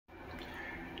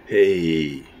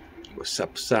Hey, what's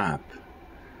up, How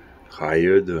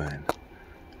you doing?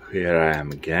 Here I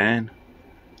am again,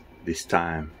 this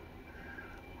time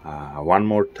one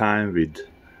more time with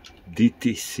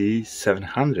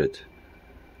DTC-700.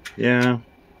 Yeah,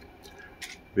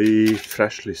 we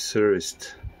freshly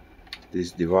serviced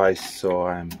this device, so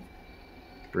I'm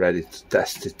ready to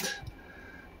test it.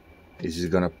 Is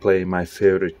it gonna play my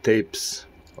favorite tapes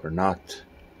or not?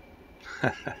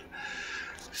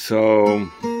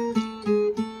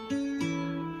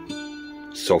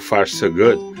 So far so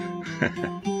good.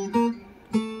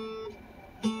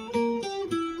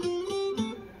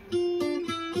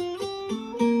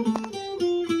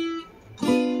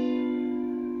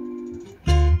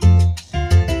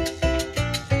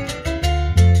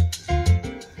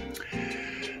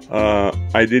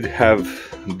 I did have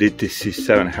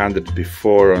DTC-700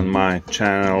 before on my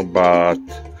channel, but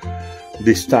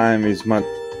this time is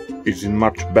in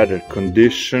much better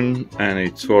condition and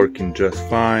it's working just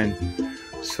fine.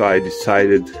 So I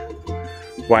decided,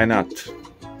 why not?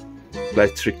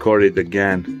 Let's record it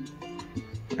again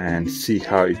and see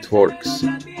how it works.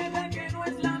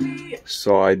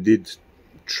 So I did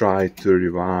try to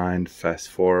rewind, fast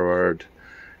forward,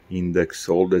 index,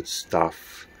 all that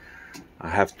stuff. I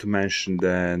have to mention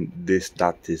that this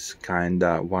D.A.T is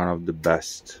kinda one of the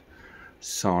best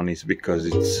Sonys because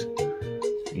it's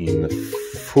in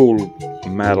full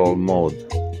metal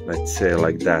mode, let's say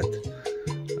like that.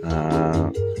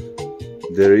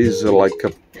 There is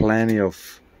plenty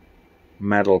of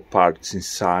metal parts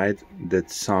inside that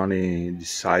Sony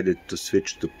decided to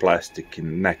switch to plastic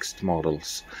in next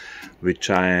models, which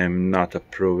I am not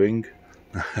approving.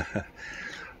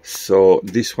 So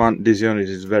this unit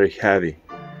is very heavy,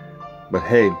 but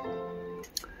hey,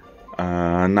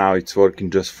 now it's working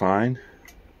just fine.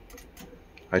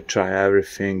 I try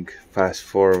everything, fast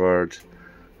forward,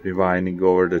 rewinding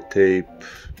over the tape,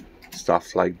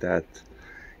 stuff like that,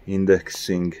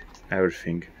 indexing,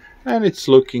 everything, and it's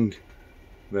looking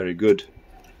very good.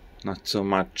 Not so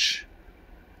much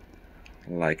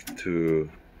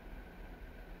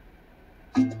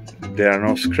there are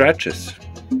no scratches.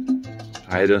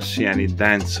 I don't see any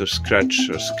dents or scratches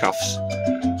or scuffs.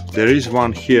 There is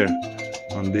one here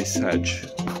on this edge.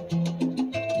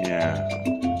 Yeah.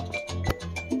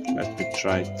 Let me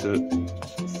try to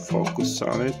focus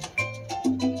on it.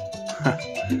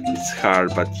 It's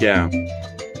hard, but yeah.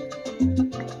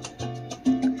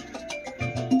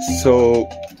 So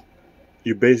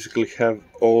you basically have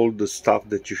all the stuff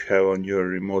that you have on your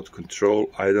remote control.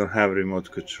 I don't have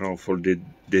remote control for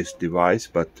this device,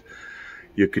 but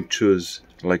you can choose,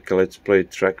 let's play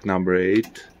track number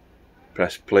 8,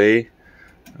 press play.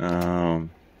 All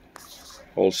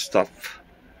stuff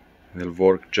will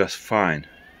work just fine.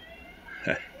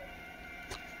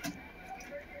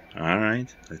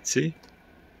 Alright, let's see.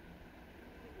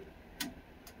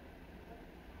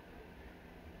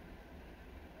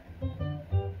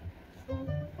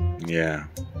 Yeah.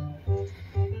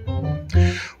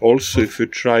 Also, if you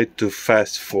try to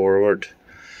fast forward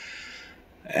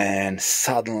and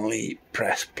suddenly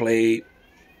press play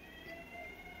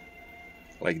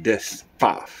like this,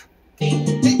 puff,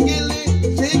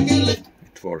 it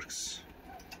works.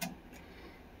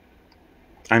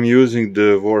 I'm using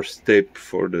the worst tape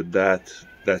for the D.A.T.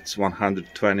 That's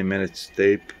 120 minutes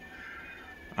tape.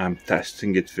 I'm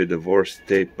testing it with the worst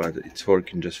tape, but it's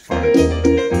working just fine.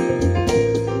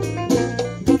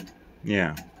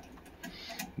 Yeah,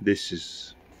 this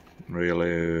is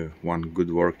really one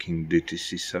good working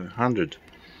DTC-700,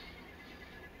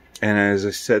 and as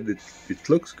I said, it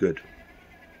looks good.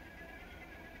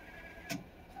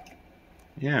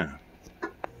 Yeah,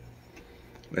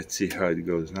 let's see how it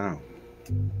goes now.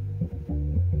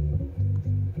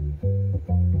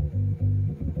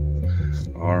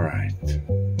 All right.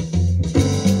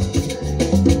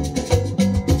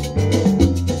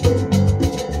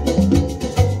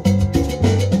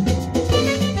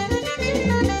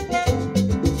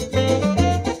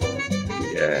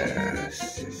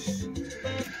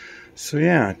 So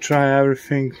yeah, I try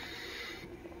everything.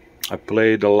 I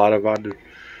played a lot of other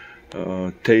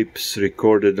tapes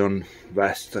recorded on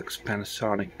Vestax,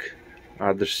 Panasonic,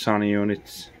 other Sony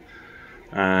units,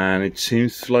 and it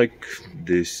seems like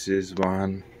this is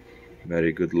one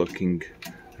very good looking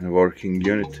and working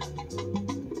unit.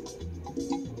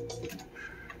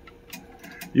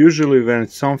 Usually when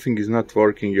something is not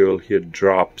working, you will hear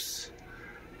drops,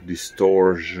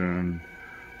 distortion,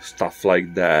 stuff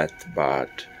like that,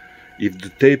 but if the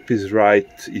tape is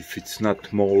right, if it's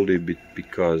not moldy,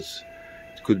 because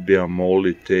it could be a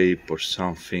moldy tape or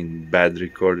something, bad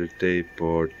recorded tape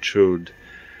or chewed,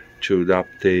 chewed up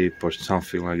tape or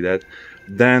something like that,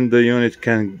 then the unit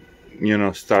can, you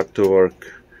know, start to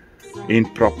work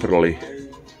improperly.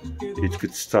 It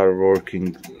could start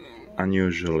working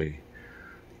unusually.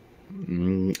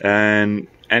 And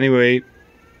anyway,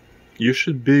 you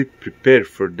should be prepared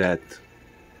for that.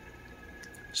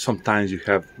 Sometimes you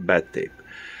have bad tape,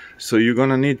 so you're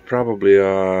gonna need probably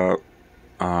a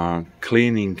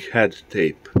cleaning head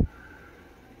tape.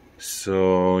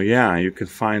 So yeah, you can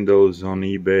find those on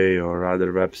eBay or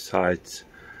other websites.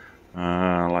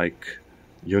 Like,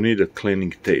 you need a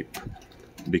cleaning tape,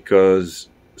 because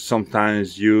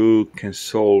sometimes you can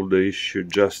solve the issue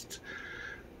just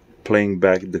playing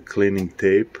back the cleaning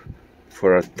tape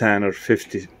for a 10 or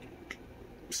 50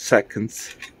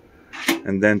 seconds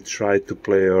and then try to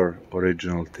play your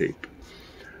original tape.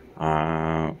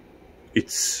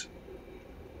 It's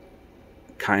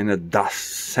kind of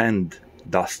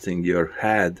dusting your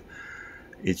head.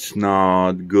 It's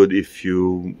not good if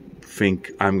you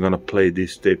think, I'm gonna play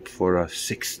this tape for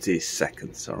 60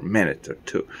 seconds or a minute or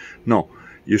two. No,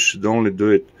 you should only do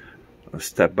it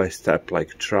step by step,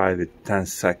 like try with 10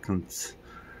 seconds.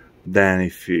 Then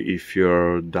if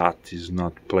your D.A.T is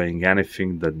not playing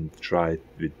anything, then try it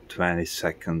with 20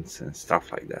 seconds and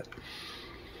stuff like that.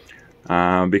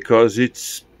 Because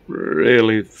it's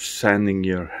really sanding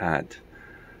your head.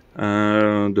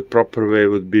 The proper way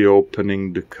would be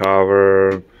opening the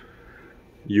cover,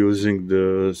 using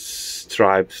the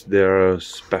stripes. They're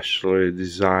specially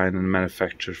designed and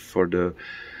manufactured for the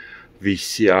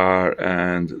VCR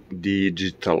and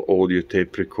digital audio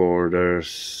tape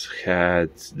recorders,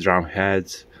 heads, drum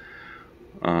heads,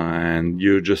 and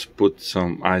you just put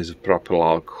some isopropyl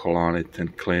alcohol on it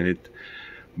and clean it.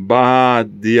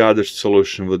 But the other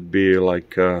solution would be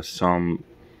like a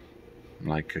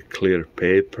clear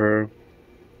paper,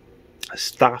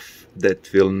 stuff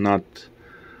that will not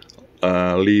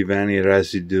leave any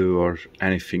residue or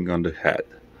anything on the head.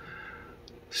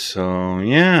 So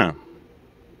yeah,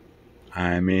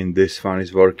 I mean, this one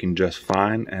is working just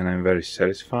fine and I'm very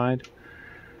satisfied,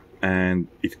 and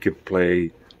it can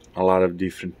play a lot of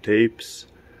different tapes,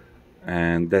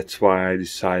 and that's why I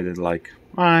decided, like,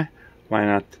 why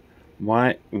not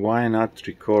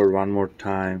record one more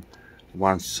time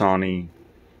one Sony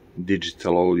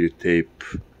digital audio tape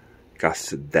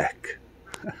cassette deck.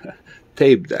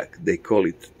 Tape deck, they call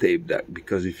it tape deck,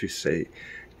 because if you say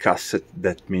cassette,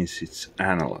 that means it's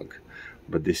analog,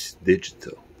 but this is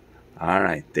digital.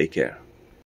 Alright, take care.